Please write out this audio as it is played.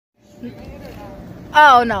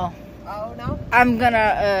Oh, no. Oh, no? I'm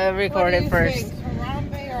gonna record it first. Think,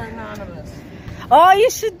 Harambe or anonymous? Oh, you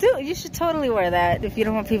should totally wear that if you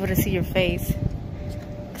don't want people to see your face.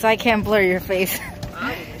 Because I can't blur your face.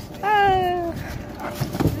 No!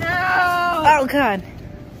 Oh, God.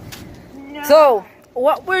 No! So,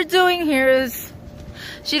 what we're doing here is,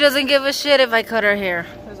 she doesn't give a shit if I cut her hair.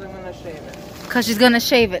 Because I'm going to shave it. Because she's going to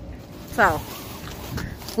shave it. So,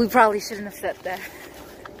 we probably shouldn't have said that.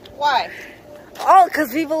 Why? Oh,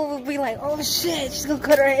 because people will be like, oh shit, she's going to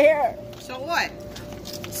cut her hair. So what?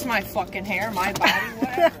 It's my fucking hair, my body,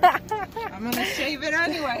 whatever. I'm going to shave it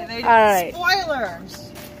anyway. They Alright. Spoilers.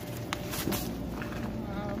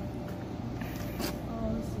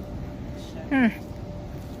 You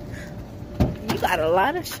got a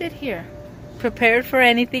lot of shit here. Prepared for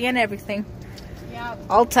anything and everything. Yep.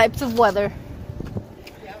 All types of weather.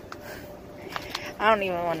 Yep. I don't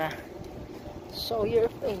even want to show your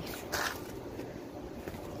face.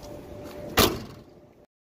 That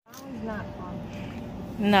was not fun.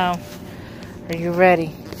 No. Are you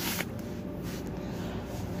ready?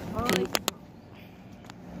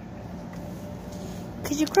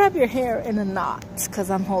 Could you grab your hair in a knot? Because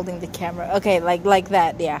I'm holding the camera. Okay, like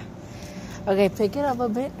that, yeah. Okay, pick it up a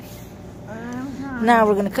bit. Now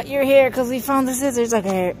we're going to cut your hair because we found the scissors.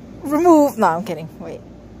 Okay, remove. No, I'm kidding. Wait.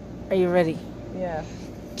 Are you ready? Yeah.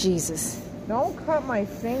 Jesus. Don't cut my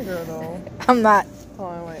finger, though. I'm not.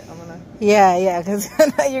 Hold on, wait. I'm going to... Yeah, because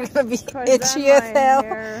you're going to be itchy as hell.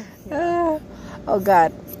 Yeah. Oh,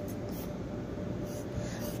 God.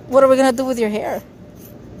 What are we going to do with your hair?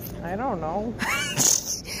 I don't know.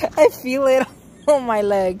 I feel it on my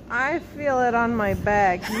leg. I feel it on my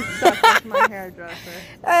back. You suck with my hairdresser.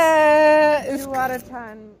 2 out of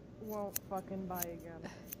 10 won't fucking buy again.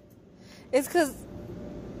 It's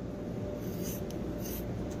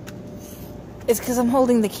because I'm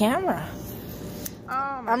holding the camera.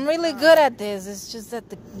 Oh my I'm really God. good at this. It's just that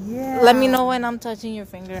let me know when I'm touching your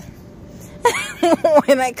finger.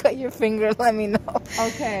 When I cut your finger, let me know.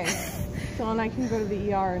 Okay. So then I can go to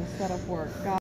the ER instead of work.